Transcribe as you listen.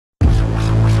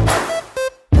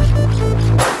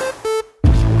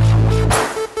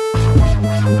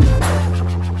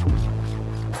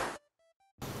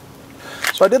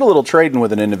So I did a little trading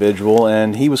with an individual,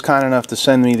 and he was kind enough to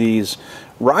send me these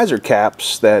riser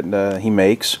caps that he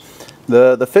makes.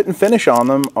 The fit and finish on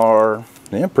them are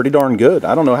pretty darn good.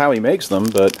 I don't know how he makes them,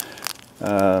 but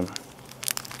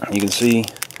you can see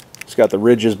it's got the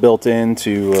ridges built in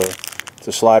to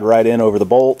slide right in over the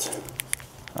bolt.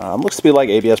 Looks to be like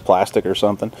ABS plastic or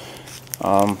something.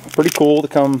 Pretty cool to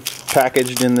come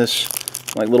packaged in this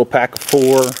like little pack of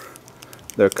 4.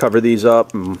 They'll cover these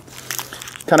up and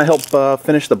kind of help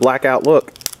finish the blackout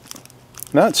look.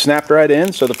 Now it's snapped right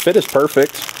in, so the fit is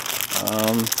perfect.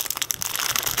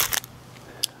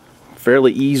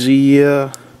 Fairly easy,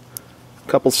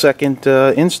 couple second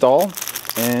install,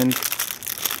 and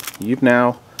you've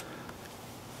now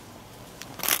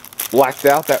blacked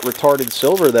out that retarded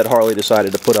silver that Harley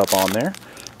decided to put up on there.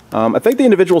 I think the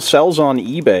individual sells on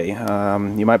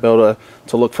eBay. You might be able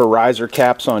to look for riser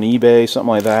caps on eBay, something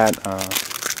like that.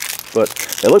 But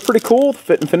they look pretty cool. The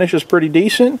fit and finish is pretty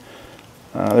decent.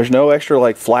 There's no extra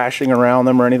like flashing around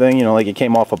them or anything, you know, like it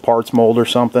came off a parts mold or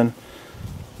something.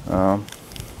 I'm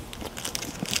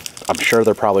sure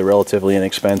they're probably relatively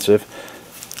inexpensive,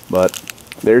 but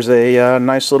there's a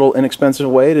nice little inexpensive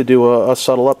way to do a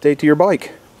subtle update to your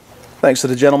bike. Thanks to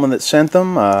the gentleman that sent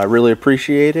them. I really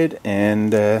appreciate it,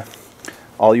 and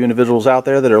all you individuals out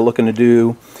there that are looking to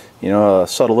do, you know, a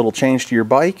subtle little change to your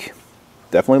bike,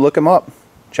 definitely look them up.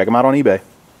 Check them out on eBay.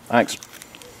 Thanks.